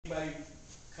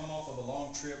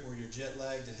long trip where you're jet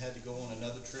lagged and had to go on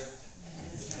another trip.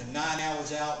 And 9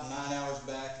 hours out and 9 hours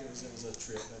back, it was a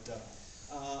trip. But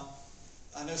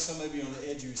I know some of you are on the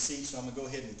edge of your seat, so I'm going to go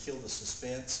ahead and kill the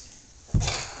suspense.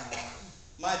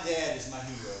 My dad is my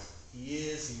hero. He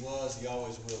is, he was, he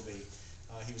always will be.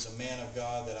 He was a man of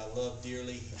God that I love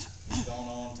dearly. He's gone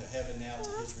on to heaven now to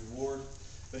his reward.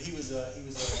 But he was a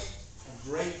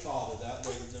great father.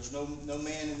 There's no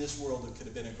man in this world that could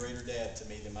have been a greater dad to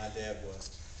me than my dad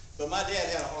was. But my dad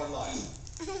had a hard life.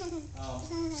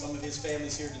 Some of his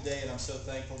family's here today, and I'm so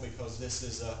thankful because this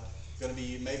is going to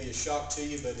be maybe a shock to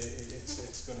you, but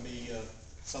it's going to be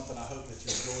something I hope that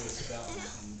you're joyous about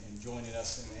and joining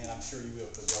us, and I'm sure you will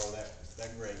because y'all are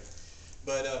that great.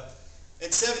 But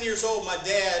at 7 years old, my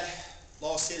dad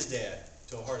lost his dad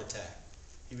to a heart attack.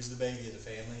 He was the baby of the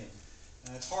family,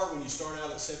 and it's hard when you start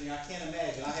out at 7. I can't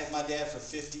imagine. I had my dad for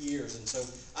 50 years, and so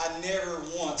I never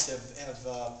once have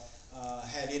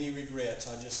had any regrets.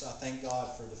 I thank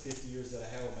God for the 50 years that I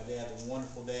had with my dad. A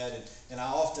wonderful dad, and I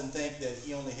often think that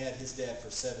he only had his dad for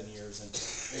 7 years, and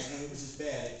it was just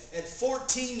bad. At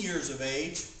 14 years of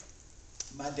age,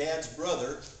 my dad's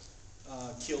brother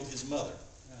killed his mother.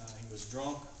 He was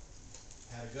drunk,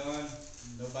 had a gun.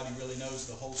 Nobody really knows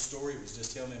the whole story. It was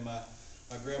just him and my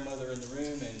grandmother in the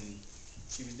room, and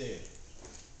she was dead.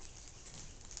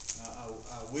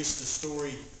 I wish the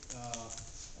story,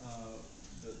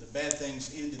 the bad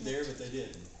things ended there, but they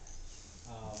didn't.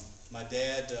 My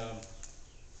dad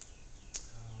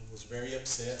was very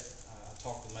upset. I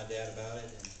talked to my dad about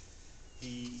it, and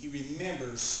he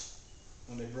remembers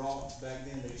when they brought, back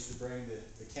then they used to bring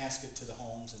the casket to the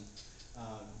homes, and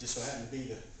just so happened to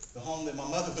be the home that my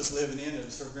mother was living in. It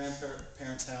was her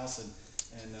grandparents' house,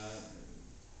 and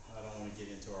I don't want to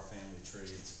get into our family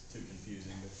tree. It's too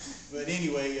confusing. But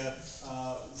anyway,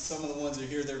 some of the ones that are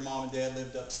here, their mom and dad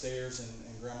lived upstairs, and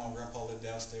grandma and grandpa lived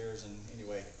downstairs. And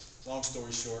anyway, long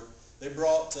story short, they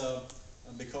brought,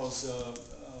 because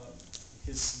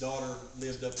his daughter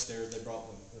lived upstairs, they brought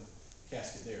the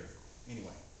casket there.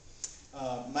 Anyway,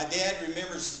 my dad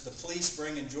remembers the police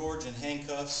bringing George in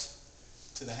handcuffs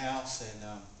to the house,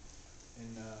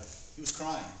 and he was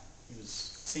crying. He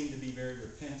seemed to be very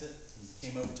repentant. He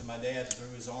came over to my dad, threw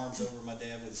his arms over my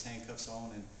dad with his handcuffs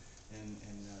on, and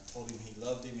told him he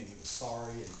loved him and he was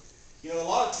sorry. And you know, a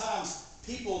lot of times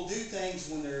people do things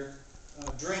when they're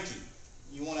drinking.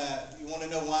 You want to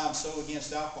know why I'm so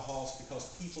against alcohol? It's because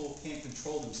people can't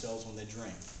control themselves when they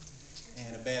drink.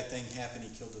 And a bad thing happened.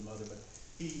 He killed the mother, but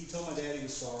he told my dad he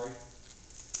was sorry,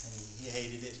 and he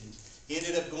hated it. And he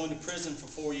ended up going to prison for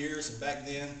 4 years. And back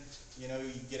then, you know,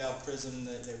 you get out of prison,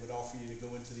 they would offer you to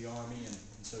go into the army, and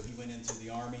so he went into the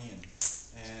army.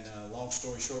 And long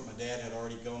story short, my dad had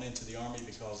already gone into the army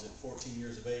because at 14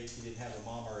 years of age, he didn't have a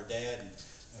mom or a dad. And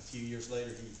a few years later,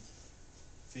 he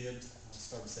fibbed. I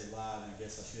started to say lied, and I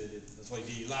guess I should. That's what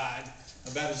he lied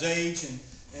about his age,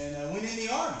 and went in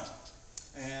the army.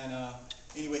 And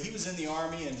anyway, he was in the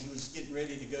army, and he was getting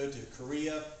ready to go to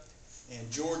Korea, and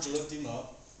George looked him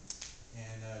up.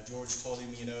 And George told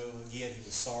him, you know, again, he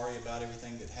was sorry about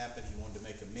everything that happened. He wanted to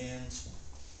make amends.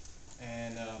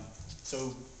 And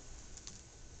so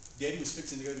Daddy was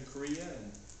fixing to go to Korea,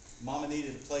 and Mama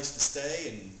needed a place to stay,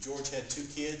 and George had 2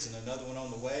 kids and another one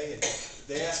on the way. And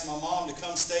they asked my mom to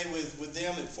come stay with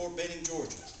them at Fort Benning,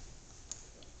 Georgia.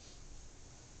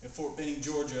 At Fort Benning,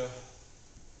 Georgia,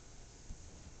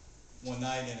 one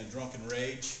night in a drunken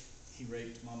rage, he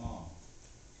raped my mom.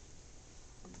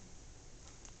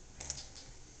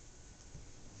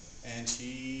 And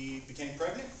she became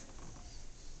pregnant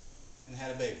and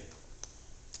had a baby.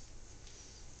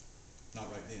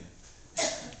 Not right then.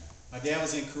 My dad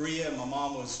was in Korea, and my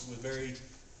mom was very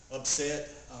upset,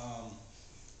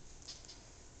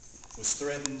 was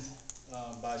threatened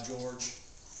by George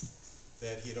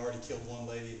that he had already killed one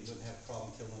lady and he wouldn't have a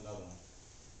problem killing another one.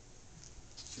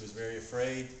 She was very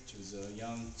afraid. She was a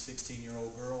young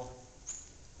 16-year-old girl.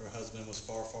 Her husband was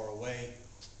far, far away.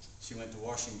 She went to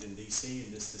Washington, D.C.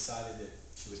 and just decided that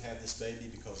she would have this baby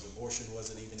because abortion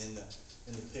wasn't even in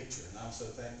the picture. And I'm so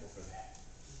thankful for that.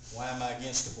 Why am I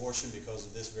against abortion? Because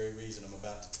of this very reason I'm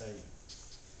about to tell you.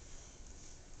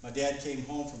 My dad came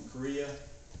home from Korea,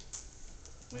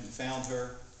 went and found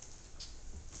her,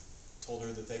 told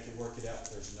her that they could work it out.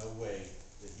 There's no way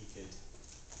that he could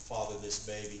father this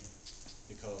baby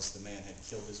because the man had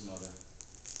killed his mother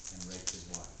and raped his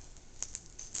wife.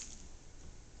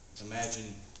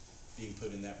 Imagine being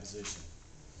put in that position.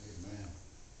 Amen.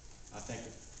 I thank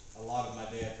a lot of my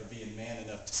dad for being man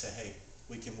enough to say, hey,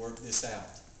 we can work this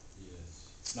out. Yes.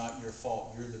 It's not your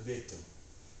fault. You're the victim.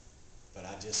 But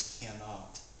I just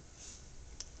cannot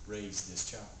raise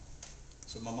this child.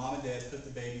 So my mom and dad put the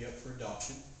baby up for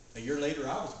adoption. A year later,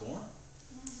 I was born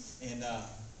in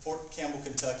Fort Campbell,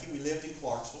 Kentucky. We lived in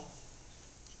Clarksville.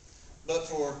 But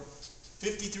for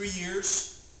 53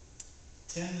 years,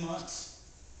 10 months,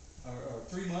 or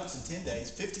 3 months and 10 days,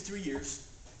 53 years,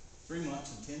 3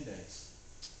 months and 10 days,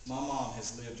 my mom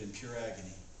has lived in pure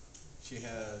agony. She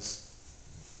has,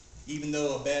 even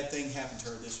though a bad thing happened to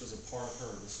her, this was a part of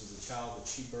her. This was a child that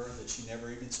she birthed that she never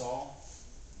even saw.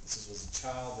 This was a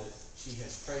child that she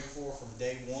has prayed for from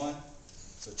day one.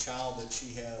 It's a child that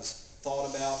she has thought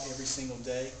about every single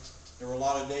day. There were a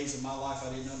lot of days in my life I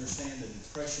didn't understand the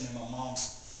depression in my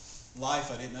mom's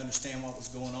life. I didn't understand what was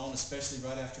going on, especially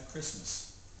right after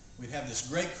Christmas. We'd have this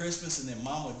great Christmas, and then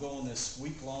Mom would go on this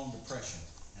week-long depression,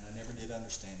 and I never did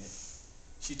understand it.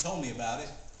 She told me about it,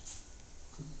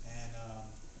 and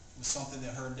it was something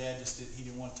that her and Dad he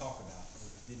didn't want to talk about.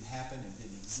 It didn't happen, it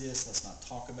didn't exist, let's not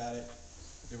talk about it.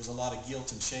 There was a lot of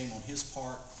guilt and shame on his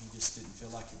part. He just didn't feel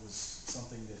like it was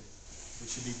something that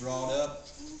should be brought up.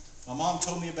 My mom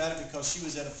told me about it because she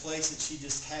was at a place that she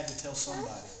just had to tell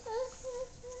somebody.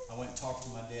 I went and talked to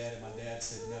my dad, and my dad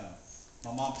said no.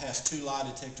 My mom passed 2 lie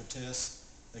detector tests.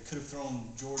 They could have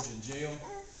thrown George in jail,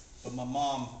 but my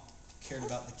mom cared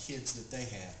about the kids that they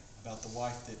had, about the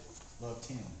wife that loved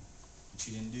him, and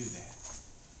she didn't do that.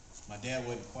 My dad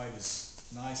wasn't quite as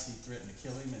nice. He threatened to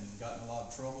kill him and got in a lot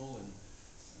of trouble, and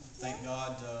thank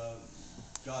God,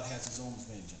 God has his own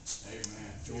vengeance.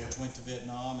 Amen. George went to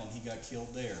Vietnam, and he got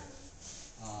killed there.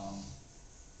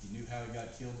 You knew how he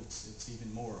got killed. It's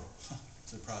even more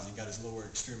surprising. He got his lower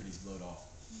extremities blowed off.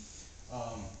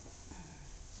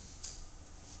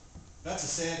 That's a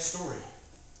sad story,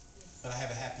 but I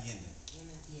have a happy ending.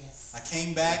 Yes. I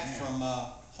came back from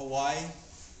Hawaii.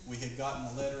 We had gotten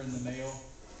a letter in the mail.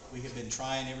 We had been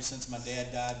trying ever since my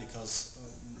dad died, because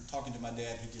talking to my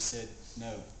dad, he just said,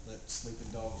 no, let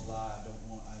sleeping dogs lie.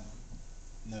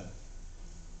 No.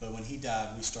 But when he died,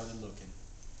 we started looking.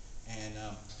 And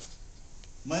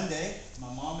Monday,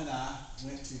 my mom and I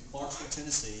went to Clarksville,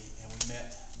 Tennessee, and we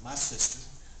met my sister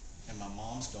and my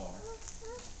mom's daughter.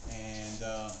 And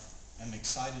I'm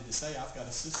excited to say I've got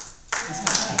a sister. I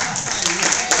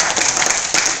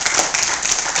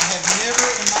have never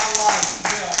in my life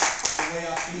felt the way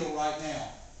I feel right now.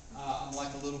 I'm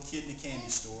like a little kid in a candy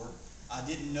store. I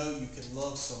didn't know you could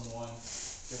love someone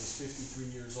that was 53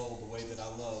 years old the way that I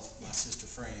love my sister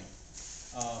Fran.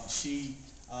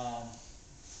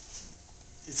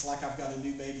 It's like I've got a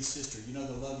new baby sister. You know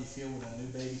the love you feel when a new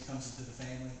baby comes into the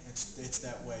family? It's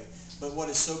that way. But what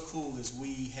is so cool is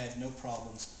we had no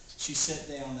problems. She sat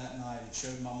down that night and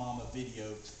showed my mom a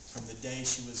video from the day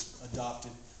she was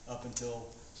adopted up until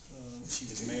she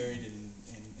was married and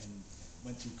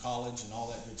went through college and all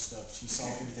that good stuff. She saw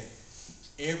everything.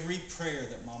 Every prayer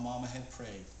that my mama had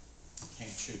prayed came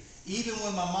true. Even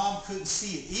when my mom couldn't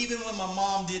see it, even when my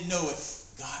mom didn't know it,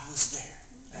 God was there.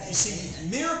 You see,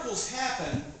 miracles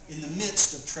happen in the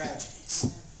midst of tragedies.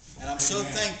 And I'm so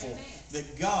thankful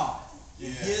that God,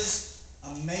 in His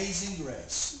amazing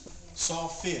grace, saw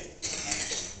fit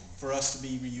for us to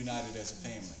be reunited as a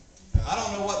family. I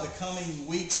don't know what the coming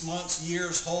weeks, months,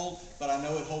 years hold, but I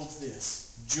know it holds this.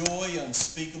 Joy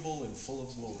unspeakable and full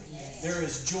of glory. There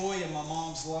is joy in my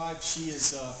mom's life. She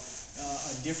is a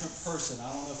different person.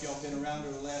 I don't know if y'all have been around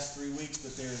her the last 3 weeks,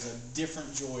 but there's a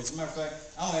different joy. As a matter of fact,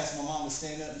 I'm going to ask my mom to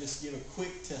stand up and just give a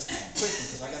quick testimony. Quick,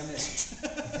 because I got a message.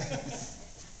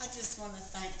 I just want to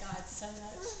thank God so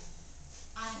much.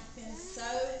 I have been so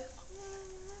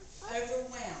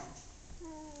overwhelmed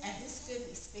at His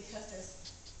goodness, because as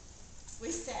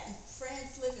we sat in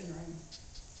Fran's living room,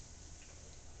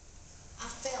 I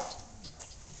felt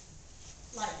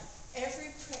like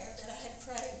every prayer that I had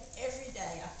prayed, every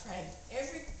day I prayed,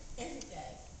 every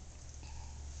day.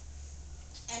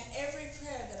 And every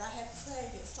prayer that I had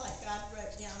prayed, it's like God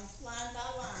wrote down line by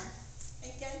line and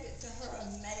gave it to her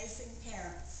amazing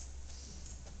parents.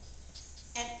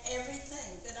 And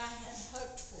everything that I had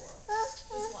hoped for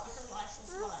is what her life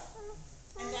was like.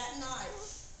 And that night,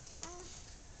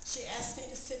 she asked me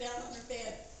to sit down on her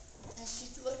bed, and she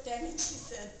looked at me and she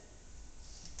said,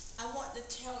 I want to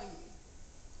tell you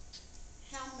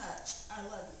how much I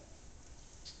love you.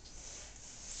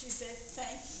 She said,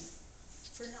 thank you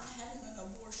for not having an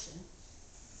abortion.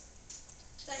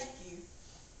 Thank you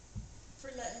for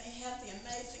letting me have the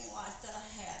amazing life that I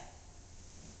had.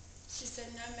 She said,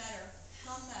 no matter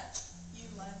how much you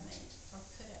love me or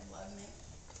could have loved me,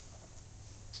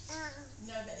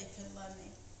 nobody could love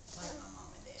me like my mom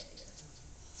and dad did.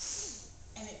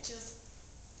 And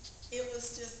it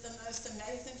was just the most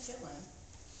amazing feeling.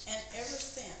 And ever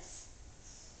since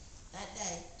that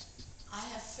day, I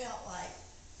have felt like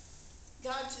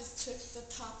God just took the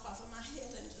top off of my head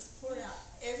and just poured out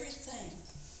everything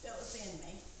that was in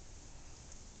me.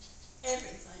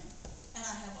 Everything. And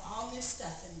I have all new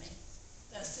stuff in me.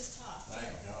 That's just how I feel.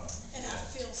 Thank God. And I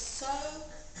feel so,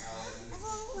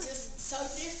 just so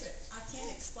different. I can't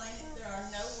explain it. There are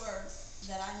no words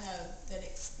that I know that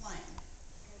explain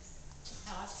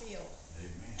how I feel.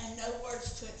 Amen. And no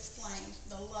words to explain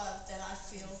the love that I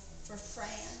feel for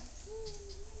Fran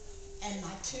and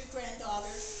my two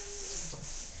granddaughters,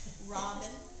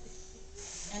 Robin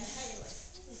and Haley.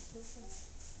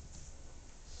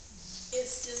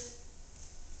 It's just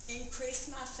increased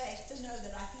my faith to know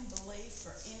that I can believe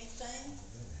for anything.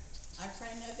 I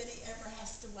pray nobody ever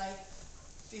has to wait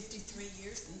 53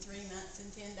 years and 3 months and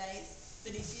 10 days.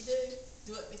 But if you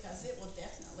do it because it will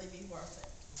definitely be worth it.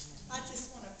 I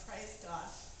just want to praise God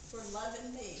for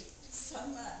loving me so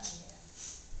much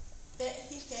that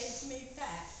he gave me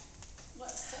back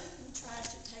what Satan tried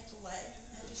to take away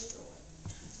and destroy.